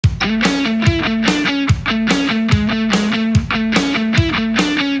I'm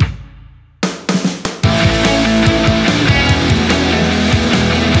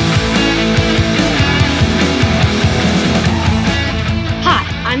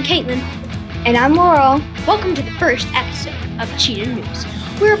Caitlin. And I'm Laurel. Welcome to the first episode of Cheetah News.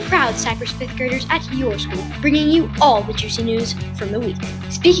 We're proud Cypress 5th graders at your school, bringing you all the juicy news from the week.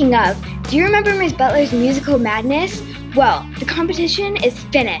 Speaking of, do you remember Ms. Butler's musical madness? Well, the competition is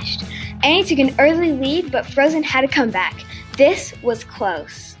finished. Annie took an early lead, but Frozen had a comeback. This was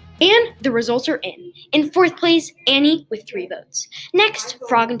close. And the results are in. In 4th place, Annie with 3 votes. Next,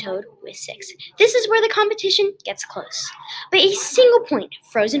 Frog and Toad with 6. This is where the competition gets close. By a single point,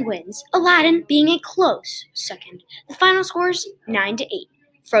 Frozen wins, Aladdin being a close second. The final scores 9-8.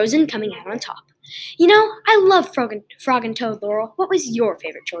 Frozen coming out on top. You know, I love Frog and Toad, Laurel. What was your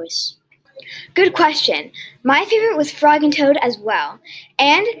favorite choice? Good question. My favorite was Frog and Toad as well.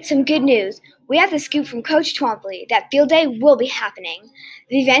 And some good news. We have the scoop from Coach Twombly that field day will be happening.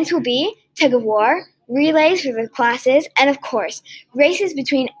 The events will be tug of war, relays for the classes, and of course, races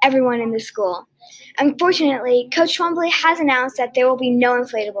between everyone in the school. Unfortunately, Coach Twombly has announced that there will be no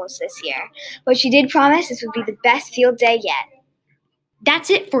inflatables this year, but she did promise this would be the best field day yet.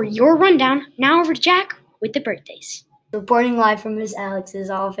 That's it for your rundown. Now over to Jack with the birthdays. Reporting live from Miss Alex's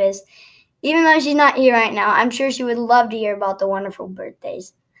office. Even though she's not here right now, I'm sure she would love to hear about the wonderful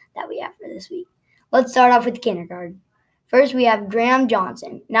birthdays that we have for this week. Let's start off with kindergarten. First, we have Graham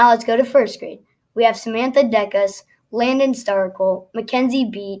Johnson. Now let's go to 1st grade. We have Samantha Decas, Landon Starkle, Mackenzie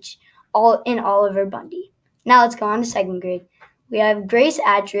Beach, and Oliver Bundy. Now let's go on to 2nd grade. We have Grace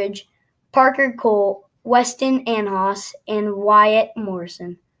Attridge, Parker Cole, Weston Anhos, and Wyatt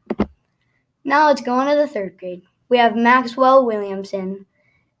Morrison. Now let's go on to the 3rd grade. We have Maxwell Williamson,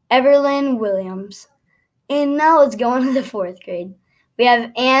 Everlyn Williams. And now let's go on to the 4th grade. We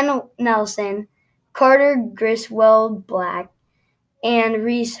have Ann Nelson, Carter Griswold Black, and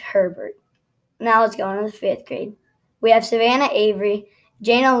Reese Herbert. Now let's go on to the 5th grade. We have Savannah Avery,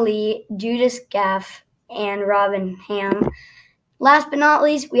 Jana Lee, Judas Gaff, and Robin Ham. Last but not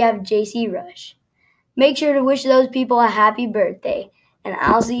least, we have JC Rush. Make sure to wish those people a happy birthday, and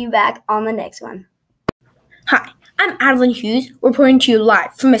I'll see you back on the next one. Hi, I'm Adeline Hughes, reporting to you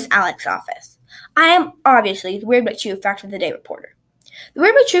live from Miss Alex's office. I am obviously the Weird But True Fact of the Day reporter. The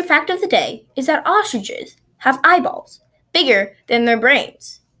Weird But True Fact of the Day is that ostriches have eyeballs bigger than their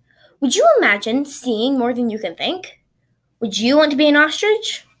brains. Would you imagine seeing more than you can think? Would you want to be an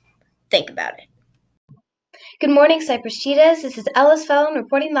ostrich? Think about it. Good morning, Cypress Cheetahs. This is Ellis Fellon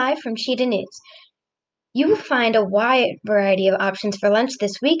reporting live from Cheetah News. You will find a wide variety of options for lunch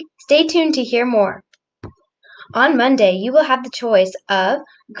this week. Stay tuned to hear more. On Monday, you will have the choice of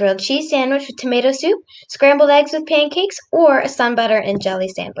grilled cheese sandwich with tomato soup, scrambled eggs with pancakes, or a sun butter and jelly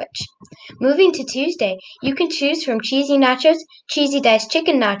sandwich. Moving to Tuesday, you can choose from cheesy nachos, cheesy diced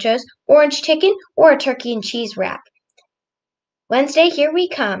chicken nachos, orange chicken, or a turkey and cheese wrap. Wednesday, here we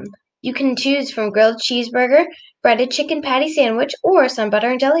come. You can choose from grilled cheeseburger, breaded chicken patty sandwich, or a sun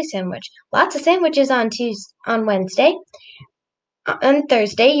butter and jelly sandwich. Lots of sandwiches on Wednesday. On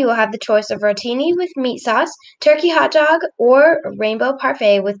Thursday, you will have the choice of rotini with meat sauce, turkey hot dog, or rainbow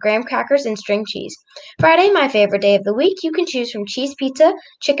parfait with graham crackers and string cheese. Friday, my favorite day of the week, you can choose from cheese pizza,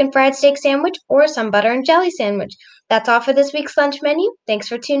 chicken fried steak sandwich, or some butter and jelly sandwich. That's all for this week's lunch menu. Thanks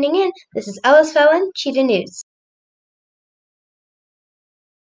for tuning in. This is Ellis Fellon, Cheetah News.